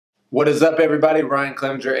What is up, everybody? Ryan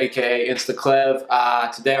Clevenger, aka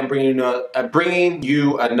InstaClev. Today I'm bringing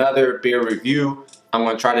you another beer review. I'm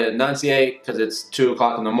going to try to enunciate because it's 2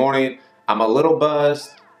 o'clock in the morning. I'm a little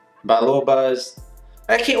buzzed. By a little buzzed,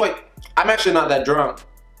 I can't wait. I'm actually not that drunk.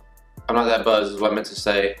 I'm not that buzzed is what I meant to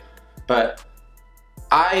say. But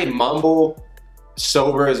I mumble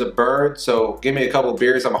sober as a bird, so give me a couple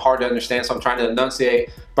beers. I'm hard to understand, so I'm trying to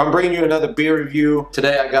enunciate. But I'm bringing you another beer review.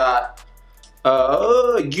 Today I got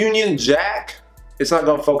Union Jack. It's not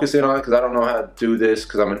gonna focus in on it because I don't know how to do this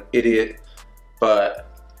because I'm an idiot, but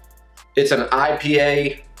it's an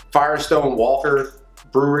IPA, Firestone Walker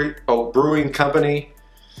Brewing Company.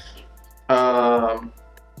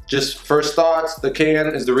 Just first thoughts, the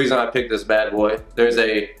can is the reason I picked this bad boy. There's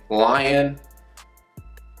a lion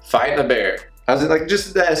fighting a bear. I was like,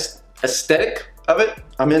 just the aesthetic of it,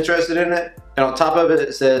 I'm interested in it. And on top of it,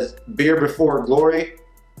 it says beer before glory.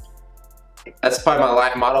 That's probably my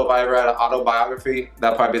life motto if I ever had an autobiography.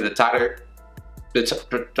 That'd probably be the title.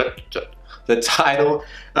 The title,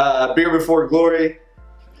 beer before glory.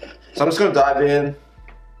 So I'm just gonna dive in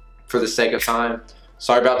for the sake of time.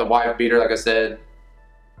 Sorry about the wife beater, like I said.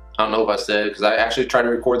 I don't know if I said, because I actually tried to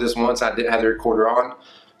record this once. I didn't have the recorder on.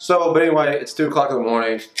 So, but anyway, it's 2 o'clock in the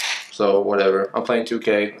morning. So whatever, I'm playing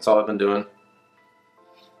 2K. That's all I've been doing.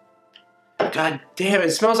 God damn, it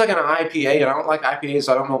smells like an IPA, and I don't like IPAs,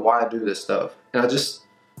 so I don't know why I do this stuff. And I just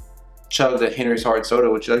chugged a Henry's Hard Soda,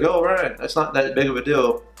 which is like, oh right, that's not that big of a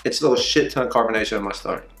deal. It's a little shit ton of carbonation in my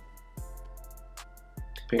stomach.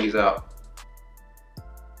 Pinky's out.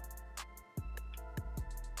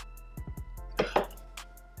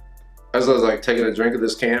 As I was like taking a drink of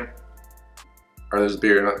this can, or this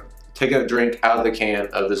beer, not taking a drink out of the can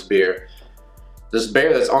of this beer. This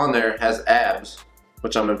bear that's on there has abs,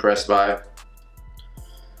 which I'm impressed by.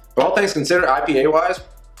 But all things considered, IPA wise,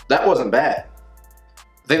 that wasn't bad.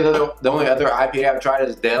 I think the only other IPA I've tried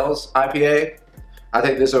is Dale's IPA. I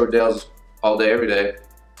take this over Dale's all day, every day.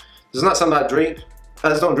 This is not something I drink. I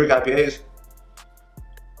just don't drink IPAs.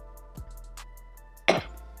 But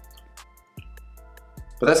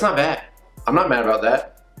that's not bad. I'm not mad about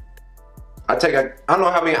that. I don't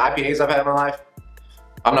know how many IPAs I've had in my life.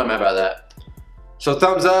 I'm not mad about that. So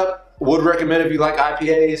thumbs up. Would recommend if you like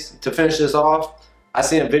IPAs. To finish this off, I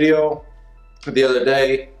seen a video the other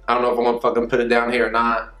day. I don't know if I'm gonna fucking put it down here or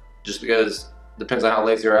not, just because it depends on how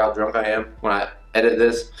lazy or how drunk I am when I edit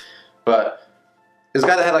this. But this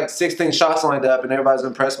guy that had like 16 shots lined up and everybody's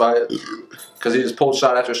impressed by it because he just pulled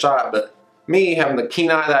shot after shot. But me having the keen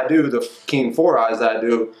eye that I do, the keen 4 eyes that I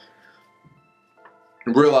do,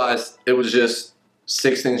 realized it was just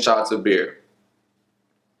 16 shots of beer.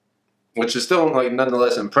 Which is still like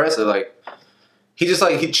nonetheless impressive. Like he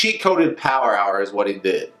cheat coded Power Hour is what he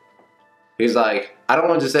did. He's like, I don't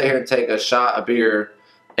want to just sit here and take a shot of beer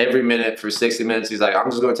every minute for 60 minutes. He's like,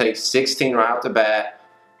 I'm just gonna take 16 right off the bat,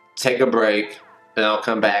 take a break, and I'll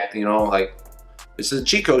come back. You know, like this is a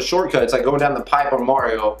cheat code shortcut. It's like going down the pipe on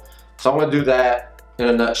Mario. So I'm gonna do that in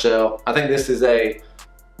a nutshell. I think this is a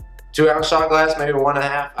 2-ounce shot glass, maybe 1.5.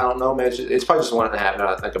 I don't know, maybe it's probably just 1.5 now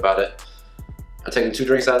that I think about it. I'm taking 2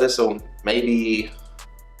 drinks out of this, so maybe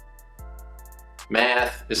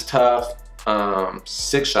math is tough.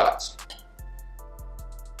 6 shots.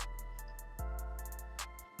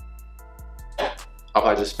 I'll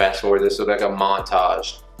probably just fast forward this so like a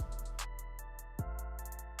montage.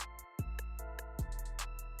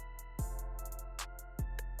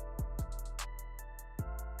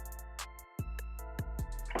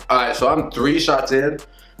 Alright, so I'm 3 shots in,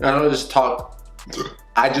 and I just talk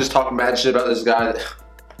mad shit about this guy that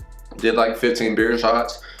did like 15 beer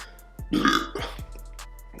shots.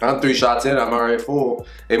 I'm 3 shots in, I'm already full.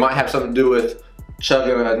 It might have something to do with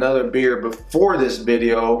chugging another beer before this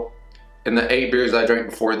video and the 8 beers I drank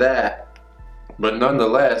before that. But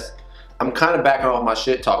nonetheless, I'm kind of backing off my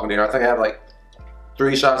shit talking here. I think I have like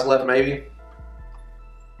 3 shots left maybe.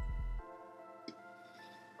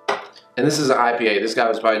 And this is an IPA. This guy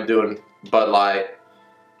was probably doing Bud Light,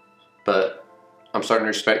 but I'm starting to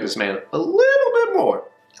respect this man a little bit more.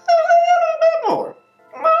 A little bit more.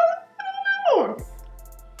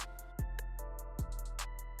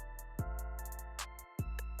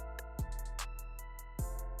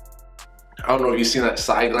 I don't know if you've seen that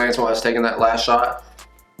side glance while I was taking that last shot.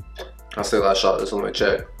 I'll say last shot, just let me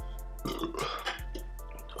check.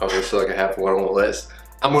 Okay, so like a half one.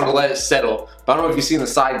 I'm gonna let it settle. But I don't know if you've seen the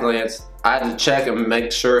side glance. I had to check and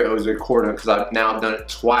make sure it was recording because I've done it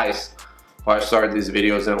twice while I started these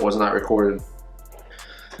videos and it was not recorded.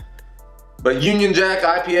 But Union Jack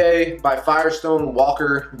IPA by Firestone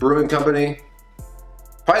Walker Brewing Company.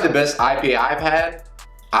 Probably the best IPA I've had.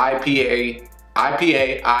 IPA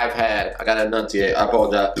IPA I've had. I gotta enunciate. I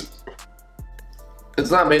apologize. It's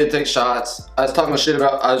not made to take shots. I was talking shit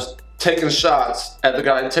about. I was taking shots at the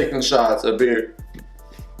guy taking shots of beer.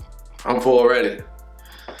 I'm full already.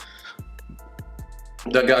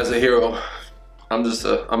 That guy's a hero. I'm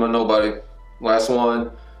a nobody. Last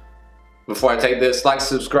one. Before I take this, like,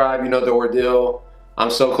 subscribe. You know the ordeal. I'm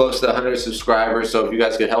so close to 100 subscribers, so if you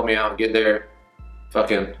guys could help me out and get there,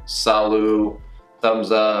 fucking salut,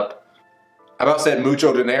 thumbs up. I about said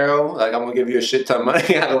mucho dinero, like I'm gonna give you a shit ton of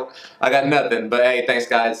money. I got nothing, but hey, thanks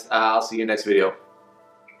guys. I'll see you next video.